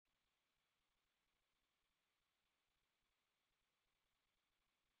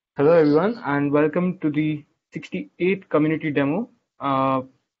Hello everyone and welcome to the 68th community demo. Uh,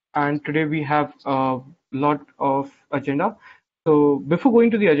 and today we have a lot of agenda. So before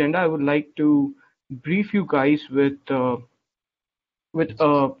going to the agenda, I would like to brief you guys with a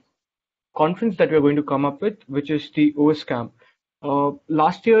conference that we're going to come up with, which is the OS Camp.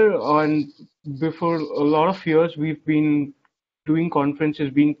 Last year and before a lot of years, we've been doing conferences,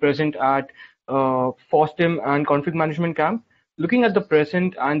 being present at FOSDEM and Conflict Management Camp. Looking at the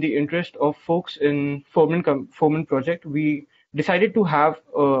present and the interest of folks in Foreman project, we decided to have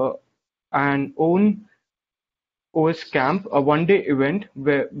an own OS Camp, a one-day event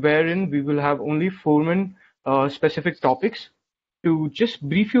wherein we will have only Foreman specific topics. To just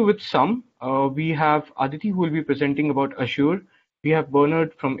brief you with some, we have Aditi who will be presenting about Azure. We have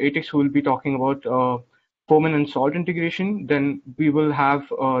Bernard from ATIX who will be talking about Foreman and Salt integration. Then we will have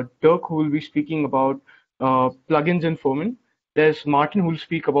Dirk who will be speaking about plugins in Foreman. There's Martin who will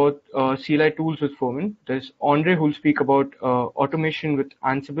speak about CLI tools with Foreman. There's Andre who will speak about automation with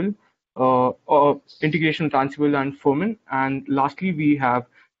Ansible, integration with Ansible and Foreman. And lastly, we have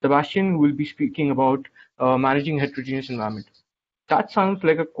Sebastian who will be speaking about managing heterogeneous environment. That sounds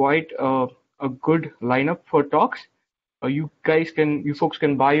like a quite a good lineup for talks. You folks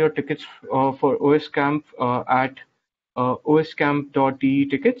can buy your tickets for OS Camp at oscamp.de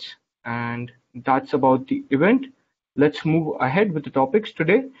tickets, and that's about the event. Let's move ahead with the topics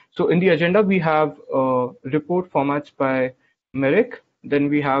today. So in the agenda, we have report formats by Merrick. Then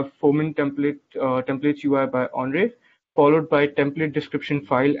we have Foreman templates UI by Andre, followed by template description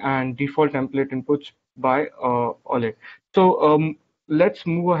file and default template inputs by Oleg. So let's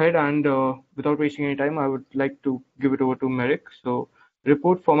move ahead and without wasting any time, I would like to give it over to Merrick. So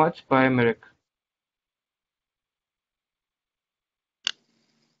report formats by Merrick.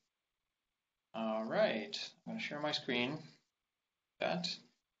 All right, I'm going to share my screen.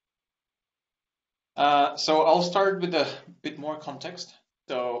 So I'll start with a bit more context.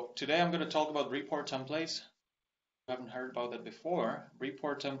 So today I'm going to talk about report templates. If you haven't heard about that before,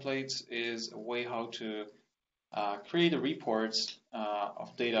 report templates is a way how to create reports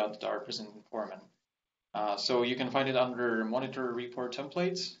of data that are present in Foreman. So you can find it under monitor report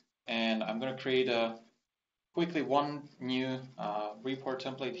templates, and I'm going to create quickly one new report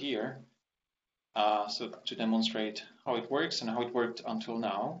template here. So to demonstrate how it works and how it worked until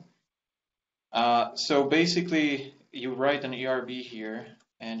now. So basically, you write an ERB here,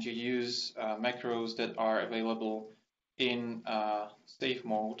 and you use macros that are available in safe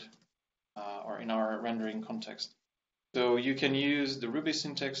mode or in our rendering context. So you can use the Ruby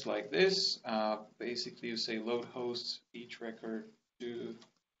syntax like this. Basically, you say load hosts each record to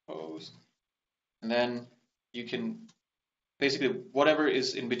host, and then you can basically whatever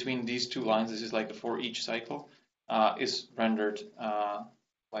is in between these two lines, this is like the for each cycle, is rendered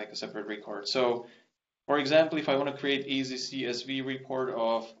like a separate record. So for example, if I want to create easy CSV report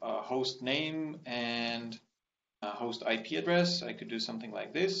of host name and host IP address, I could do something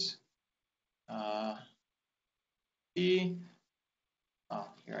like this. Here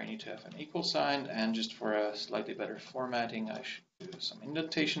I need to have an equal sign, and just for a slightly better formatting, I should do some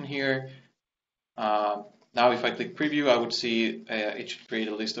indentation here. Now, if I click preview, I would see it should create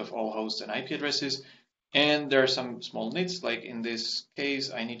a list of all hosts and IP addresses. And there are some small nits, like in this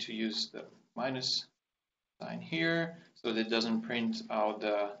case, I need to use the minus sign here so that it doesn't print out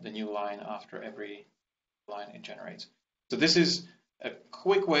the new line after every line it generates. So this is a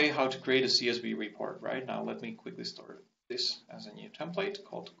quick way how to create a CSV report, right? Now, let me quickly start this as a new template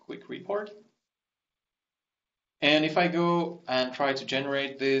called quick report. And if I go and try to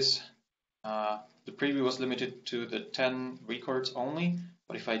generate this, the preview was limited to the 10 records only,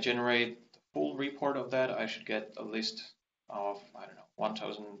 but if I generate the full report of that, I should get a list of, I don't know,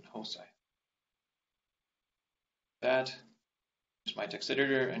 1,000 hosts. That is my text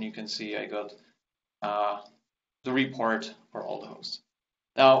editor, and you can see I got the report for all the hosts.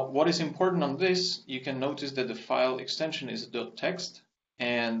 Now, what is important on this, you can notice that the file extension is .text,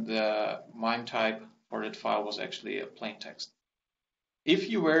 and the MIME type for that file was actually a plain text.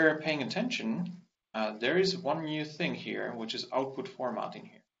 If you were paying attention, there is one new thing here, which is output formatting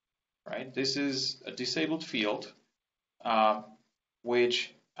here, right? This is a disabled field,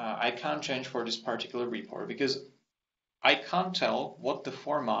 which I can't change for this particular report because I can't tell what the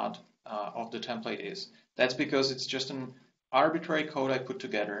format of the template is. That's because it's just an arbitrary code I put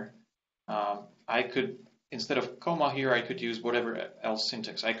together. I could, instead of comma here, I could use whatever else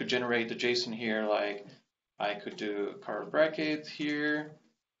syntax. I could generate the JSON here, like I could do curly bracket here,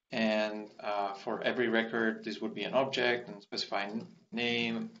 and for every record, this would be an object and specify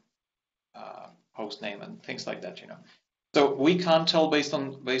name, host name, and things like that, you know. So we can't tell based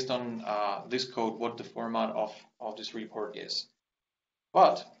on this code what the format of this report is.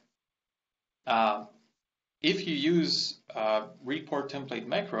 But if you use report template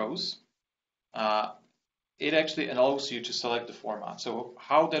macros, it actually allows you to select the format. So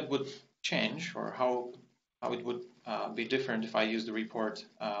how that would change, or how it would be different if I use the report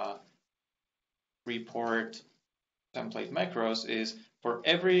template macros, is for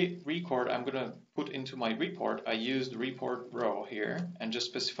every record I'm going to put into my report, I use the report row here and just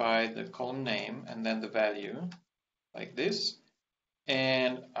specify the column name and then the value like this.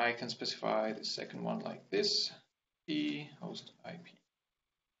 And I can specify the second one like this, p host IP.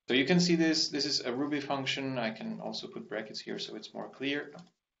 So you can see this is a Ruby function. I can also put brackets here so it's more clear.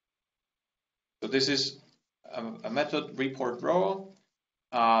 So this is a method report row,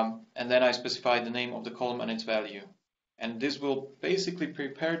 and then I specify the name of the column and its value. And this will basically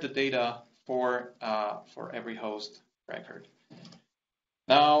prepare the data for every host record.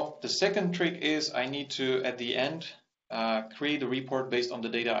 Now, the second trick is I need to, at the end, create a report based on the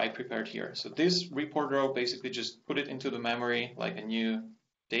data I prepared here. So this report row, basically just put it into the memory like a new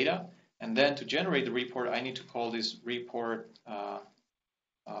data. And then to generate the report, I need to call this report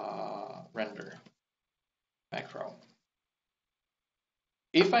render macro.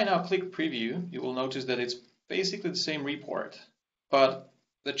 If I now click preview, you will notice that it's basically the same report, but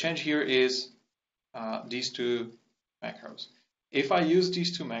the change here is these two macros. If I use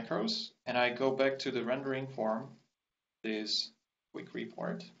these two macros and I go back to the rendering form, this quick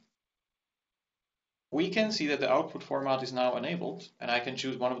report, we can see that the output format is now enabled, and I can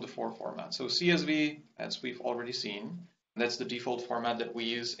choose one of the four formats. So CSV, as we've already seen, that's the default format that we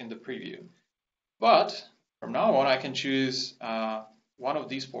use in the preview. But from now on, I can choose one of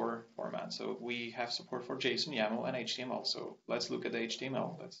these four formats. So we have support for JSON, YAML, and HTML. So let's look at the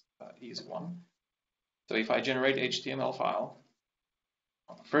HTML. That's an easy one. So if I generate HTML file,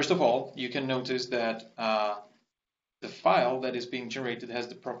 first of all, you can notice that the file that is being generated has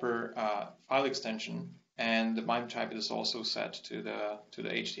the proper file extension, and the MIME type is also set to the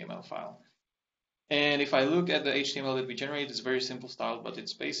HTML file. And if I look at the HTML that we generate, it's very simple style, but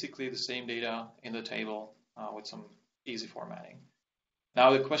it's basically the same data in the table with some easy formatting.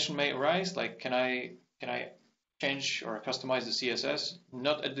 Now the question may arise, like, can I change or customize the CSS?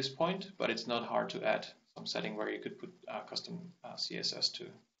 Not at this point, but it's not hard to add some setting where you could put custom CSS to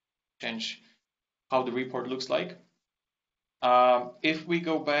change how the report looks like. If we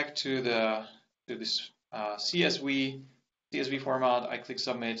go back to this CSV format, I click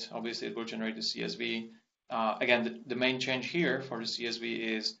submit. Obviously, it will generate the CSV. Again, the main change here for the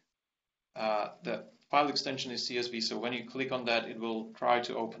CSV is the file extension is CSV. So when you click on that, it will try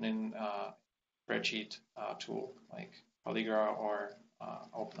to open in spreadsheet tool like Calligra or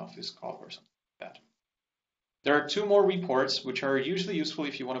OpenOffice Calc or something like that. There are two more reports which are usually useful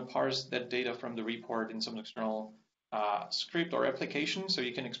if you want to parse that data from the report in some external script or application. So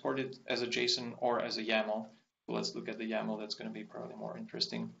you can export it as a JSON or as a YAML. So let's look at the YAML. That's going to be probably more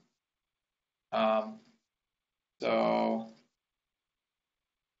interesting. So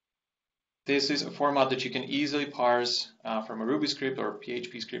this is a format that you can easily parse from a Ruby script or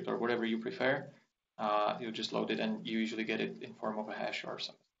PHP script or whatever you prefer. You just load it and you usually get it in form of a hash or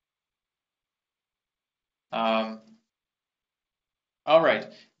something. All right.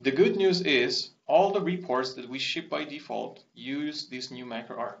 The good news is all the reports that we ship by default use this new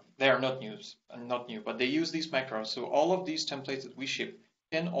macro. Or they are not new, but they use these macros. So all of these templates that we ship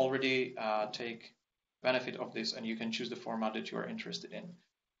can already take benefit of this, and you can choose the format that you are interested in.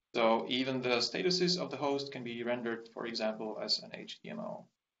 So even the statuses of the host can be rendered, for example, as an HTML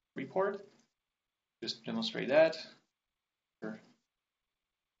report. Just demonstrate that.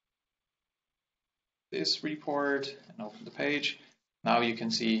 This report and open the page. Now you can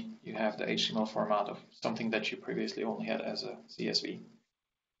see you have the HTML format of something that you previously only had as a CSV.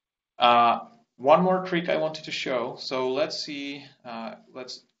 One more trick I wanted to show. So let's see.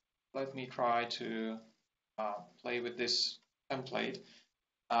 Let me try to play with this template.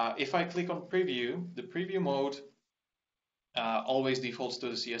 If I click on preview, the preview mode always defaults to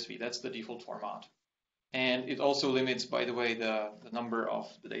the CSV. That's the default format. And it also limits, by the way, the number of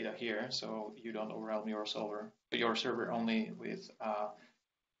the data here, so you don't overwhelm your server only with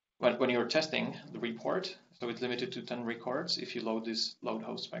when you're testing the report. So it's limited to 10 records if you load this load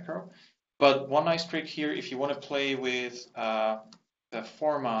host macro. But one nice trick here, if you want to play with the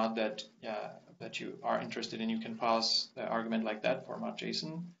format that you are interested in, you can pass the argument like that, format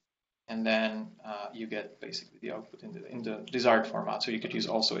JSON, and then you get basically the output in the desired format. So you could use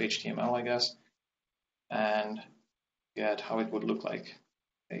also HTML, I guess, and get how it would look like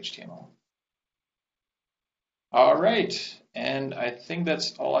HTML. All right, and I think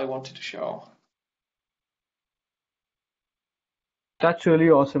that's all I wanted to show. That's really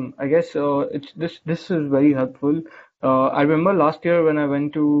awesome. I guess it's this is very helpful. I remember last year when I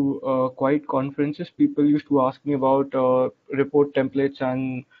went to Quiet conferences, people used to ask me about report templates,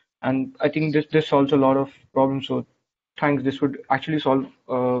 and I think this solves a lot of problems. So thanks. This would actually solve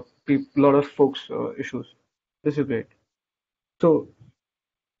a lot of folks' issues. This is great. So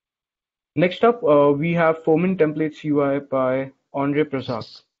next up, we have Foreman Templates UI by Andre Prasad.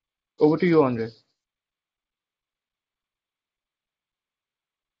 Over to you, Andre.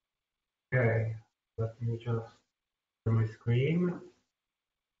 Okay, let me just share my screen.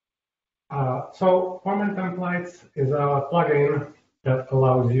 So Foreman Templates is a plugin that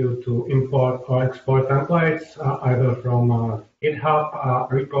allows you to import or export templates either from a GitHub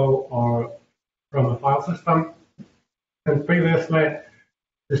repo or from a file system. And previously,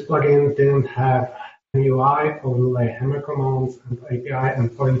 this plugin didn't have an UI, only Hammer commands and API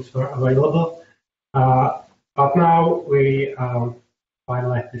endpoints were available. But now we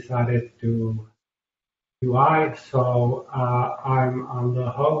finally decided to UI. So I'm on the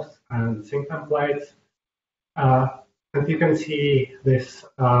host and sync templates. And you can see this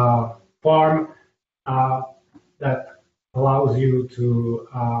form that allows you to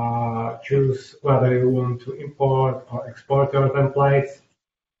choose whether you want to import or export your templates.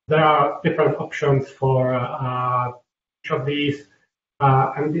 There are different options for each of these,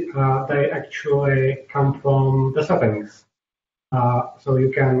 and they actually come from the settings. So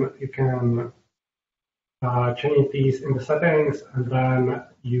you can change these in the settings, and then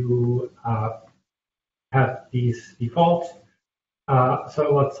you have these defaults.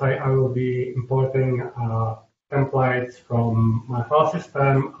 So let's say I will be importing templates from my file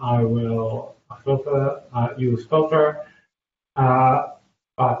system. I will use filter,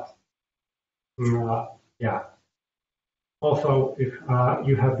 but yeah. Also, if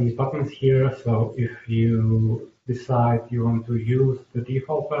you have these buttons here, so if you decide you want to use the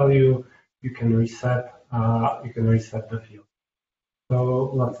default value, you can reset the field.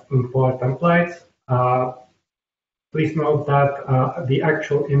 So let's import templates. Please note that the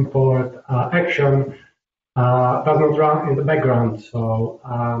actual import action does not run in the background. So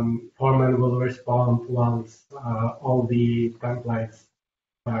Foreman will respond once all the templates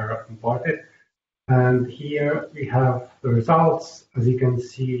are imported. And here we have the results. As you can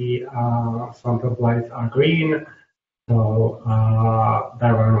see, some templates are green. So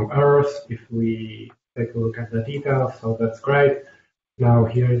there were no errors if we take a look at the details. So that's great. Now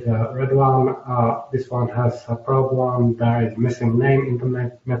here is a red one. This one has a problem. There is missing name in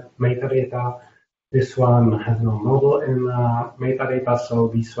the metadata. This one has no model in metadata, so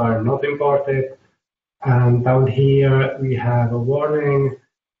these were not imported. And down here we have a warning.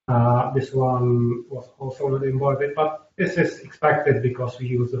 This one was also not imported, but this is expected because we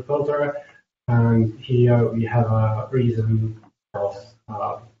use the filter. And here we have a reason because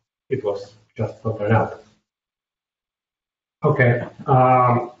it was just filtered out. Okay,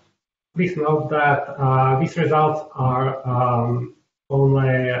 please note that these results are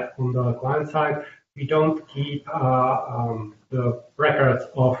only on the client side. We don't keep the records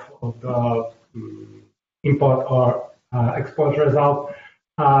of the import or export result.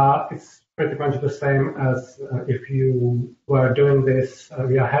 It's pretty much the same as if you were doing this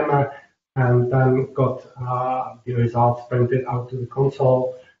via Hammer and then got the results printed out to the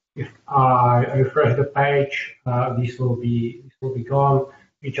console. If I refresh the page, these will be gone.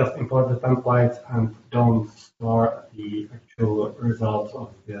 We just import the templates and don't store the actual results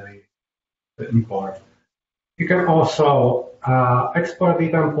of the import. You can also export the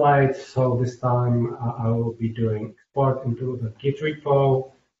templates. So this time I will be doing export into the Git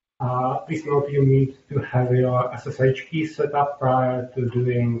repo. Please note you need to have your SSH key set up prior to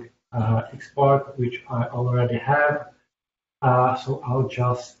doing export, which I already have. So I'll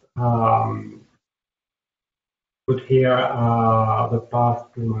just put here the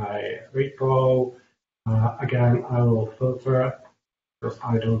path to my repo. Again, I will filter because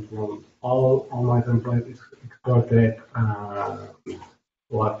I don't want all my templates exported.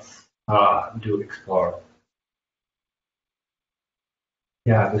 Let's do export.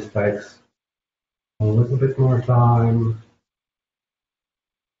 Yeah, this takes a little bit more time.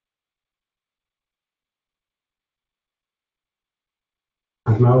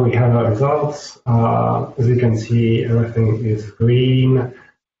 And now we have our results. As you can see, everything is green.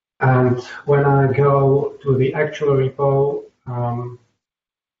 And when I go to the actual repo, you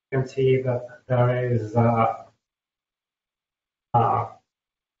can see that there is that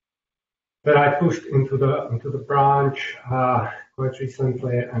I pushed into the branch quite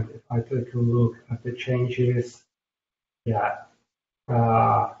recently, and if I take a look at the changes, yeah,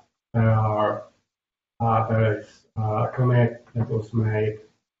 uh, there is a commit that was made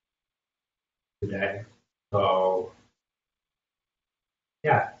today. So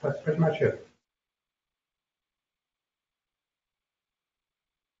yeah, that's pretty much it.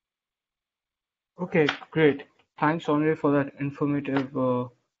 Okay, great. Thanks, Andre, for that informative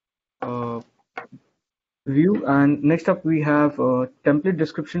uh, view. And next up, we have template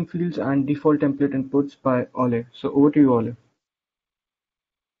description fields and default template inputs by Ole. So over to you, Ole.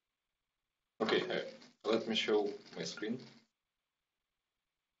 Okay, let me show my screen.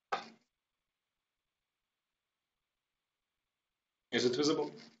 Is it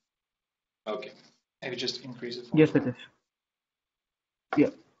visible? Okay. Maybe just increase it. Yes, it is. Yeah.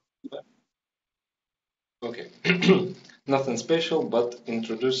 Okay. Nothing special, but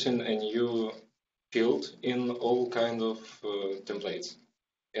introducing a new field in all kind of templates,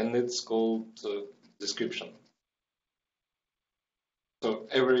 and it's called description. So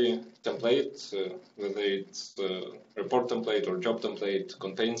every template, whether it's report template or job template,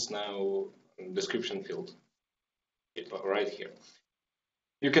 contains now description field right here.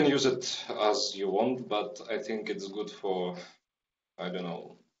 You can use it as you want, but I think it's good for, I don't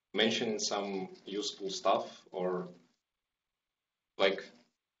know, mentioning some useful stuff, or like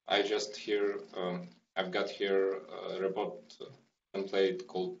I just here, I've got here a report template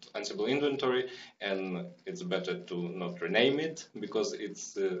called Ansible inventory, and it's better to not rename it because it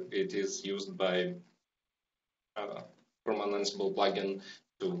is used by from an Ansible plugin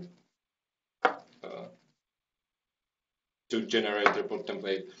to generate report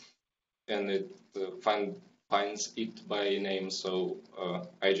template, and it finds it by name. So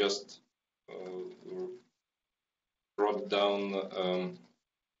I just wrote down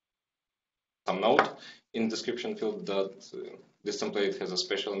some note in description field that this template has a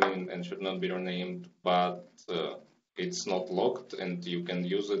special meaning and should not be renamed, but it's not locked and you can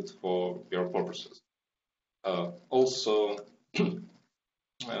use it for your purposes. Also,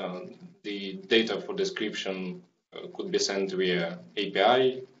 the data for description could be sent via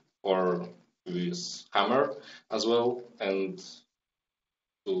API or with Hammer as well. And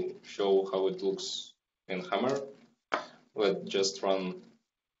to show how it looks in Hammer, let's just run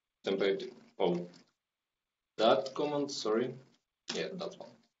template. Oh, that command, sorry. Yeah, that one.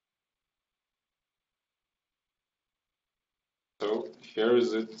 So here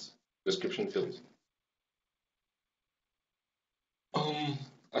is it, description field.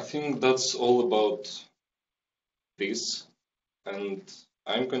 I think that's all about this, and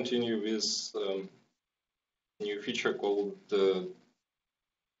I'm continuing with new feature called the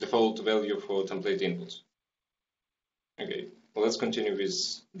default value for template inputs. Okay, well, let's continue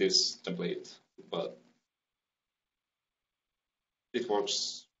with this template, but it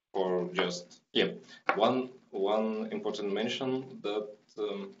works for just, yeah. One important mention that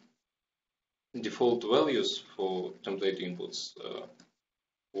default values for template inputs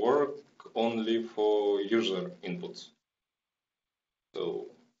work only for user inputs. So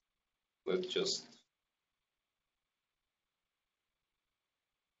let's just,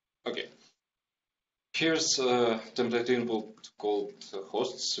 okay. Here's a template input called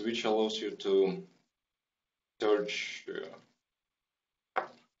hosts, which allows you to search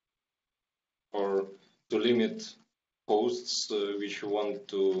or to limit hosts which you want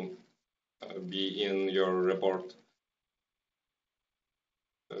to be in your report.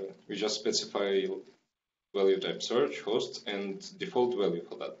 We just specify value type search, hosts, and default value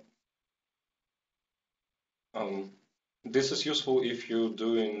for that. This is useful if you're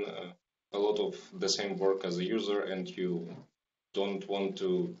doing a lot of the same work as a user and you don't want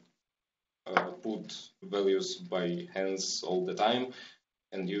to put values by hands all the time,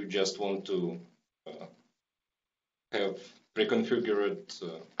 and you just want to have pre-configured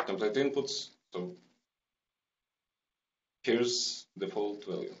template inputs. So here's default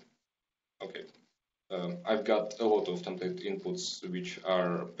value. Okay. I've got a lot of template inputs which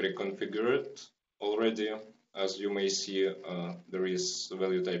are pre-configured already. As you may see, there is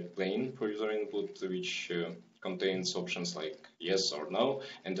value type plain for user input, which contains options like yes or no,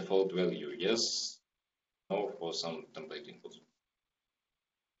 and default value yes, no for some template inputs.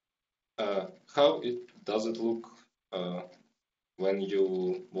 How does it look when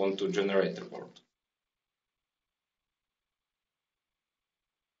you want to generate a report?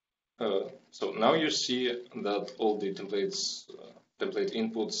 So now you see that all the template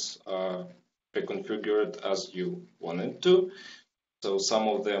inputs are pre-configured as you wanted to. So some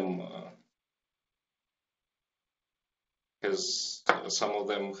of them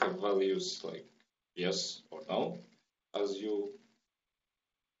have values like yes or no, as you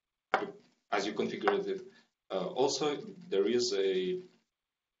as you configured it. Also, there is a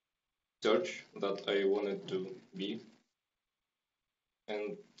search that I wanted to be,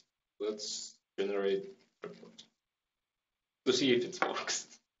 and let's generate report to see if it works.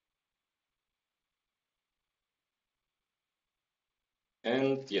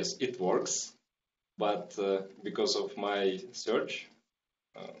 And yes, it works, but because of my search,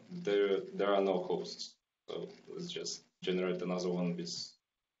 there are no hosts. So let's just generate another one with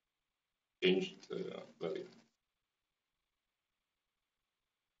changed value.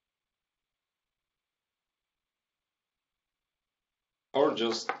 Or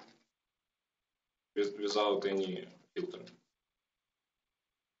just without any filter.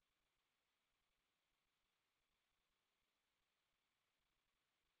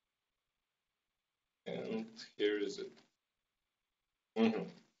 And here is it.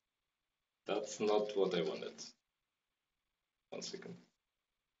 That's not what I wanted. 1 second.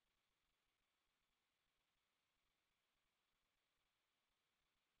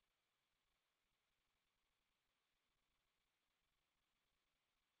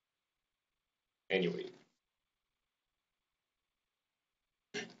 Anyway.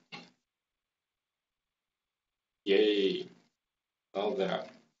 Yay. Now there are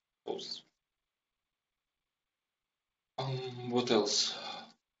posts. What else?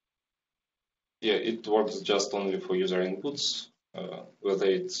 Yeah, it works just only for user inputs, whether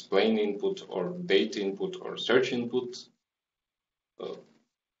it's plain input or date input or search input. So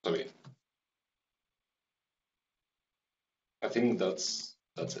yeah, I think that's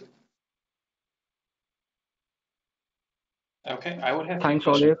it. Okay, I would have Thanks, a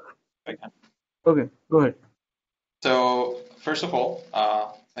question. Oleg. Okay, go ahead. So first of all,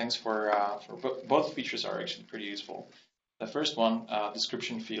 thanks for both features are actually pretty useful. The first one,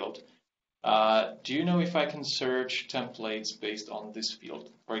 description field. Do you know if I can search templates based on this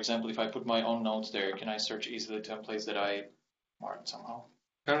field? For example, if I put my own notes there, can I search easily templates that I marked somehow?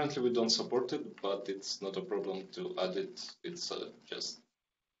 Currently, we don't support it, but it's not a problem to add it. It's just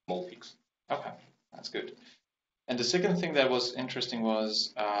small fix. Okay, that's good. And the second thing that was interesting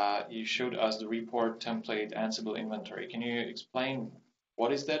was you showed us the report template Ansible inventory. Can you explain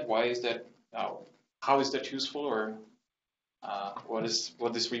what is that? Why is that? How is that useful, or what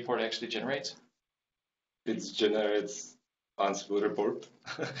this report actually generates? It generates Ansible report,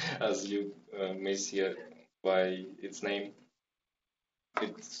 as you may see by its name.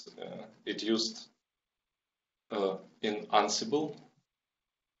 It used in Ansible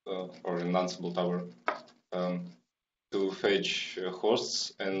or in Ansible Tower to fetch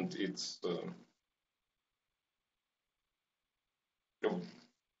hosts, and it's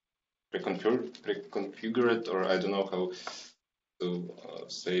preconfigured, or I don't know how to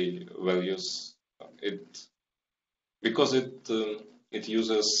say values. Because it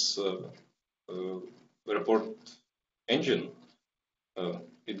uses report engine.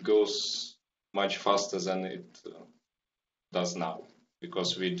 It goes much faster than it does now,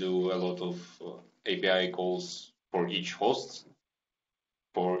 because we do a lot of API calls for each host,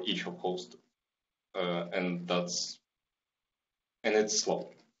 for each of hosts, and it's slow.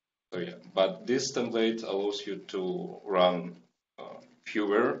 So yeah, but this template allows you to run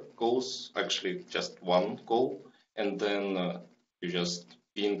fewer calls, actually just one call, and then you just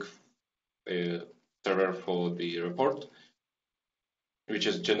ping a server for the report, which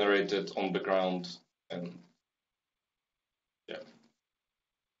is generated on the ground, and yeah.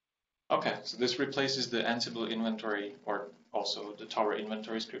 Okay, so this replaces the Ansible inventory, or also the Tower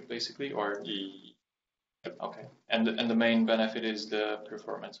inventory script, basically, or okay, and the main benefit is the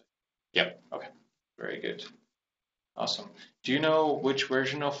performance. Yeah. Okay, very good, awesome. Do you know which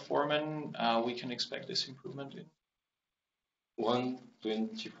version of Foreman we can expect this improvement in?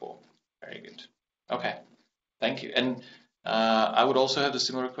 1.24. Very good. Okay, thank you. And I would also have a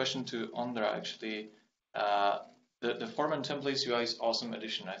similar question to Ondra, actually. The Foreman templates UI is awesome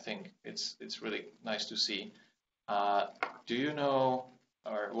addition. I think it's really nice to see. Do you know,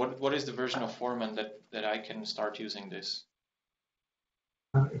 or what is the version of Foreman that I can start using this?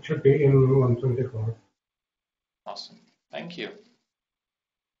 It should be in 1.24. Awesome. Thank you.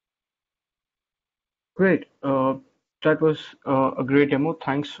 Great. That was a great demo.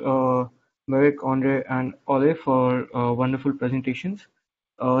 Thanks, Marek, Andre, and Ole for wonderful presentations.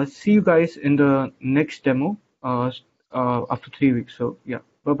 See you guys in the next demo after 3 weeks. So yeah,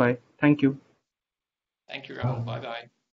 bye-bye. Thank you. Thank you, Rahul. Bye-bye.